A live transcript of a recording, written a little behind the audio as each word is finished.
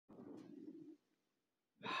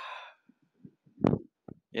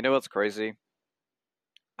You know what's crazy?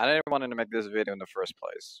 I didn't want to make this video in the first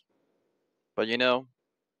place. But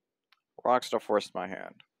Rockstar forced my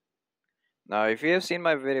hand. Now, if you have seen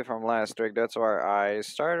my video from last week, that's where I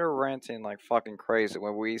started ranting like fucking crazy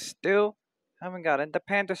when we still haven't gotten the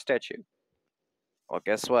Panther Statue. Well,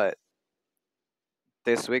 guess what?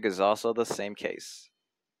 This week is also the same case.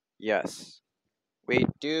 Yes, we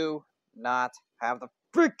do not have the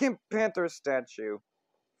freaking Panther Statue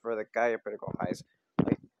for the Gaia Critical Heist.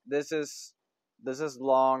 Like, this is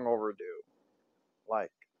long overdue.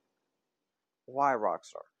 Like, why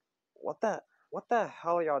Rockstar? What the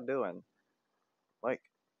hell are y'all doing? Like,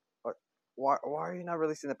 what, why are you not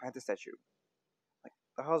releasing the Panther Statue? Like,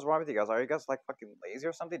 the hell's wrong with you guys? Are you guys like fucking lazy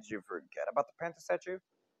or something? Did you forget about the Panther Statue?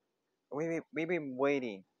 We've been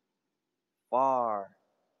waiting far,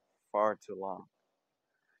 far too long.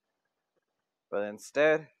 But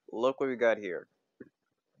instead, look what we got here.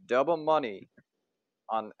 Double money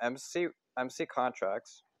on MC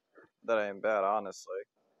contracts that I embed honestly,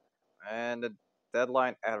 and the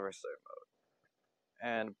deadline adversary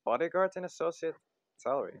mode, and bodyguards and associate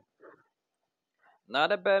salary.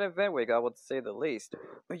 Not a bad event week, I would say the least.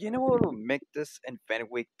 But you know what will make this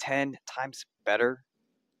event week 10 times better?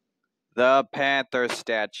 The Panther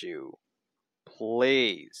Statue.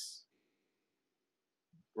 Please.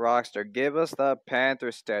 Rockstar, give us the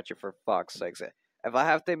Panther Statue for fuck's sakes. If I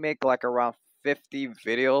have to make like around 50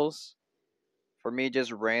 videos for me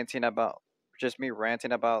just ranting about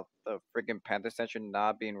the freaking Panther Statue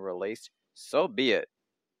not being released, so be it.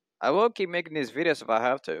 I will keep making these videos if I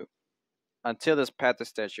have to until this Panther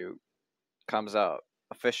Statue comes out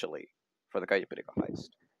officially for the Kayupiriko heist.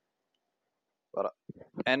 But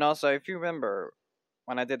and also, if you remember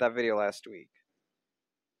when I did that video last week,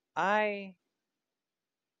 I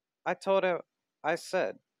told him, I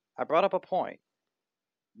brought up a point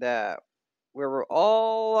that we were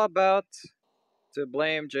all about to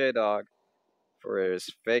blame J Dog for his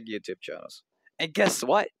fake YouTube channels, and guess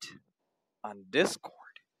what? On Discord,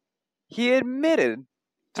 he admitted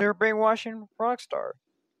to brainwashing Rockstar.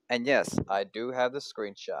 And yes, I do have the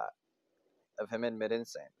screenshot of him admitting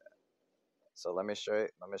saying that. So let me show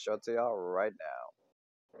it. Let me show it to y'all right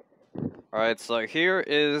now. All right, so here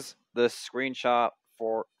is the screenshot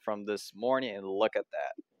from this morning, and look at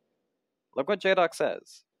that. Look what J-Doc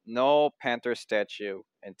says. No Panther Statue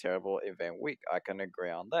in terrible event week. I can agree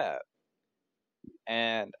on that.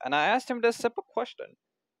 And I asked him this simple question: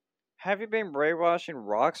 have you been brainwashing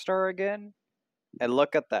Rockstar again? And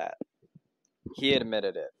look at that. He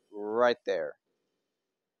admitted it right there.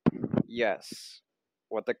 Yes,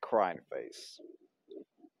 with the crying face.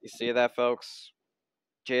 You see that, folks?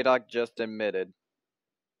 J-Doc just admitted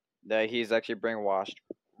that he's actually brainwashed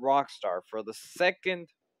Rockstar for the second,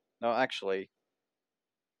 no, actually,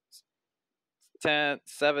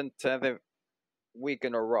 10th week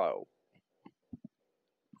in a row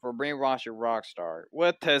for brainwashing Rockstar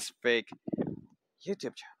with his fake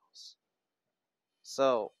YouTube channels.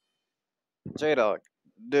 So, J-Dog,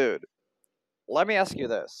 dude, let me ask you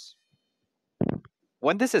this.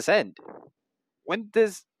 When does this end? When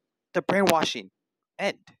does the brainwashing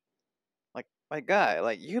end? Like, my guy,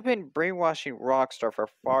 like, you've been brainwashing Rockstar for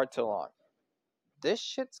far too long. This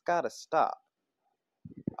shit's gotta stop.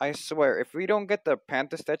 I swear, if we don't get the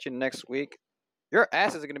Panther Statue next week, your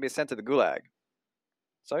ass is gonna be sent to the gulag.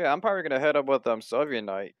 So yeah, I'm probably gonna head up with Soviet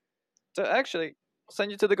Night to actually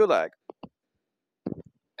send you to the gulag.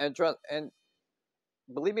 And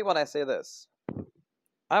believe me when I say this,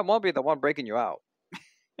 I won't be the one breaking you out.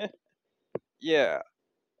 Yeah,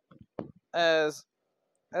 as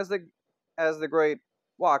the great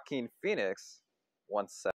Joaquin Phoenix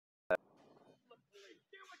once said.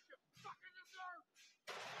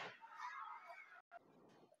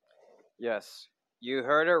 Yes, you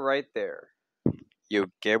heard it right there.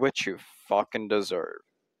 You get what you fucking deserve.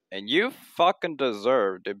 And you fucking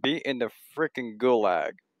deserve to be in the freaking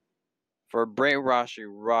gulag for brainwashing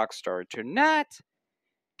Rockstar to not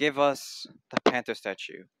give us the Panther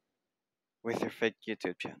Statue with your fake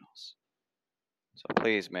YouTube channels. So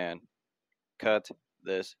please, man, cut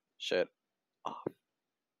this shit off.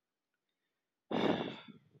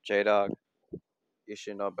 J-Dog, you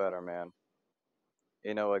should know better, man.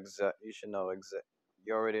 You should know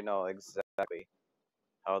you already know exactly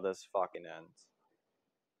how this fucking ends.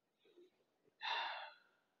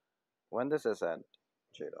 When does this end,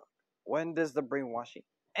 J-Dog? When does the brainwashing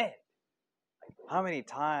end? How many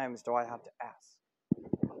times do I have to ask?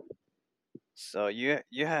 So you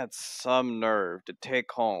had some nerve to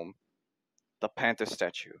take home the Panther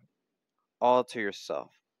Statue all to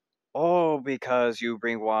yourself. Oh, because you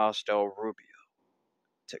brainwashed El Rubio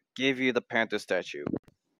to give you the Panther Statue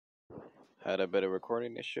Had a bit of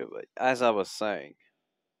recording issue, but as I was saying,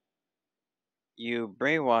 you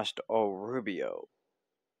brainwashed old Rubio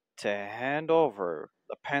to hand over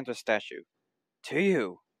the Panther statue to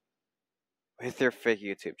you with your fake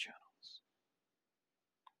YouTube channels,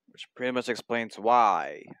 which pretty much explains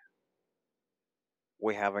why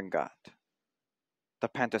we haven't got the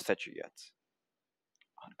Panther statue yet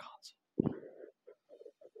on console.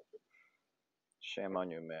 Shame on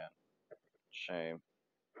you, man. Shame.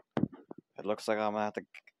 It looks like I'm gonna have to.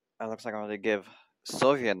 It looks like I'm gonna give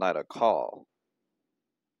Soviet Knight a call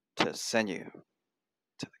to send you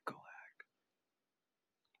to the gulag.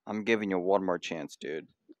 I'm giving you one more chance, dude.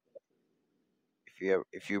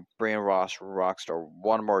 If you brainwash Rockstar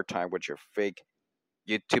one more time with your fake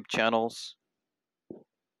YouTube channels,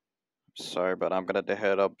 sorry, but I'm gonna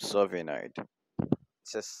head up Soviet Night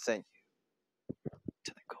to send you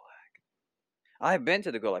to the gulag. I've been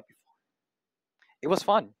to the gulag before. It was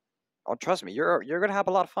fun. Oh, trust me, you're gonna have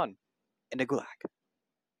a lot of fun in the gulag.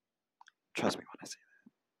 Trust me when I say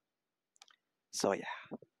that. So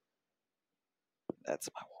yeah, that's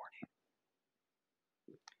my warning.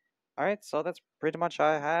 All right, so that's pretty much all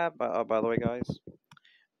I have. By the way, guys,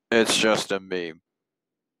 it's just a meme,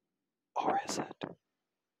 or is it?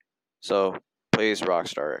 So please,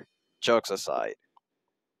 Rockstar, jokes aside,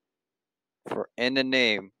 for in the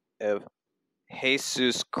name of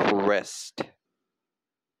Jesus Christ,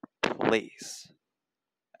 please,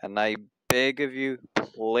 and I beg of you,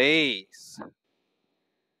 please,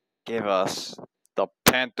 give us the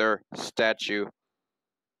Panther statue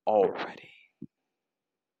already.